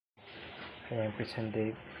I am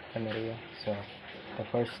presented Maria. So, the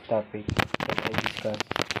first topic that I discuss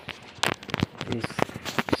is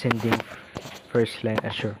sending first line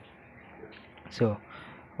assure. So,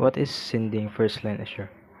 what is sending first line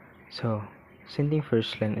assure? So, sending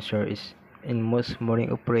first line assure is in most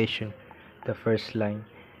mooring operation, the first line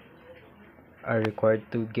are required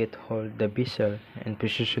to get hold the vessel and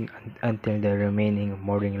position until the remaining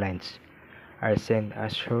mooring lines are sent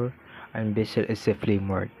ashore and vessel is safely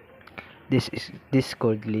moored. This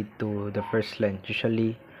could lead to the first line,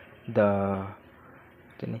 usually the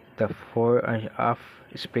the fore and aft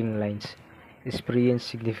spring lines experience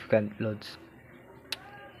significant loads.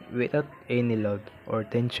 Without any load or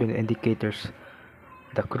tension indicators,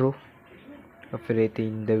 the crew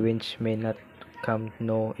operating the winch may not come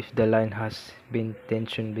know if the line has been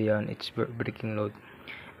tensioned beyond its breaking load.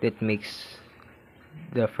 That makes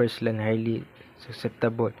the first line highly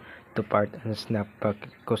susceptible to part and snap back,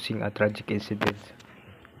 causing a tragic incident.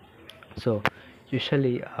 So,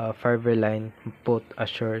 usually a fiber line put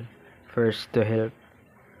ashore first to help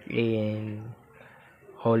in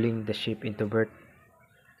hauling the ship into berth.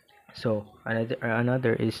 So,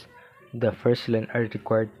 another is the first line are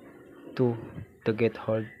required to get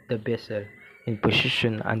hold the vessel in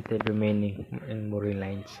position until remaining in mooring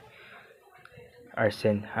lines are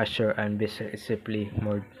sent ashore and vessel is safely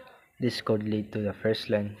moored. This could lead to the first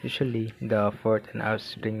line. Usually, the fourth and aft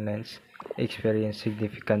spring lines experience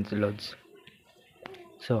significant loads.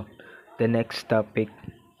 So, the next topic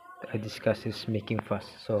I discuss is making fast.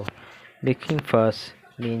 So, making fast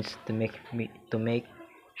means to make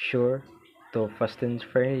sure to fasten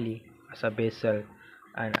firmly as a vessel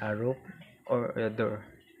and a rope or a door.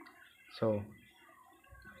 So,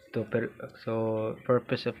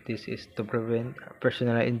 purpose of this is to prevent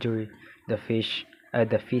personal injury. The fish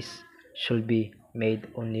should be made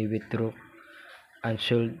only with rope and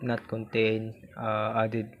should not contain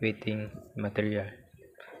added weighting material.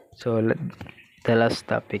 So the last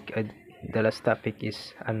topic,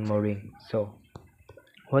 is unmooring. So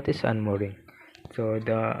what is unmooring? So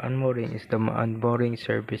the unmooring is the unmooring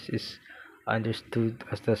service is understood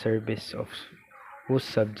as the service of whose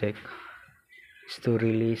subject is to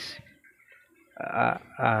release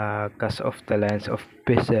a cast of the lines of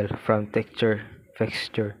vessel from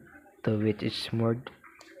fixture to which is moored,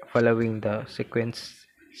 following the sequence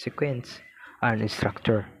and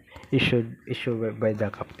structure issued by the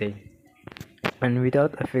captain, and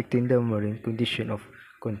without affecting the mooring condition of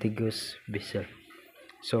contiguous vessel.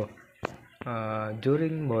 So,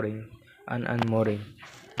 during mooring and unmooring,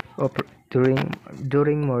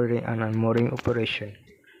 during mooring and unmooring operation,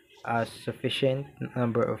 a sufficient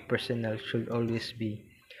number of personnel should always be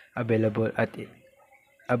available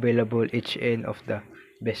available each end of the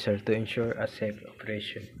vessel to ensure a safe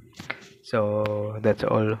operation. So that's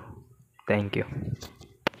all. Thank you.